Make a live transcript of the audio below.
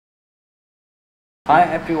Hi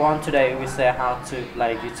everyone, today we say how to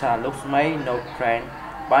play guitar Looks Made No Crane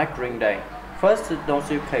by Green Day. First, don't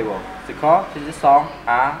use cable. The chord in the song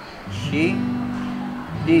are G,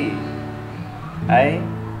 D, A,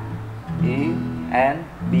 E, and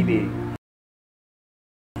B.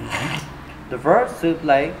 The verse to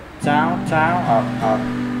play down, down,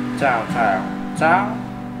 up, down, down,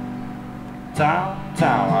 down, down,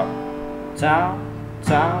 down, up, down,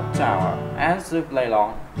 down, down, up, and to play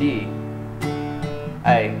long D,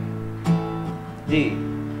 A, D,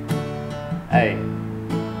 A.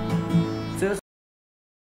 To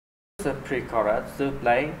the pre-chorus to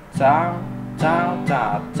play down, down,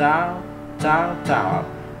 down, down, down, down, up,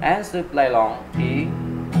 and to play long E,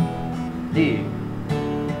 D,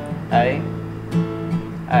 A,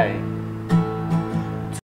 A.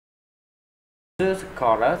 To the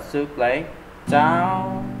chorus to play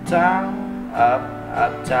down, down, up,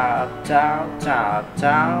 down, down, down,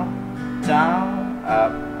 down, down,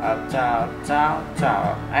 up, down, down,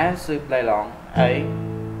 down, and to play long A,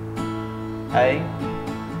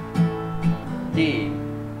 D,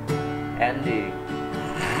 and D.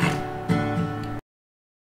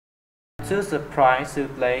 To surprise to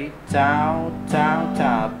play down, down,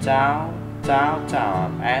 down, down, down,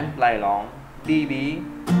 down, and play long B,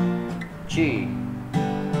 G,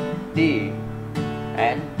 D,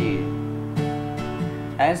 and D.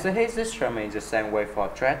 And so here's the strumming the same way for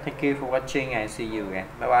track. Thank you for watching and see you again.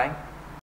 Bye bye.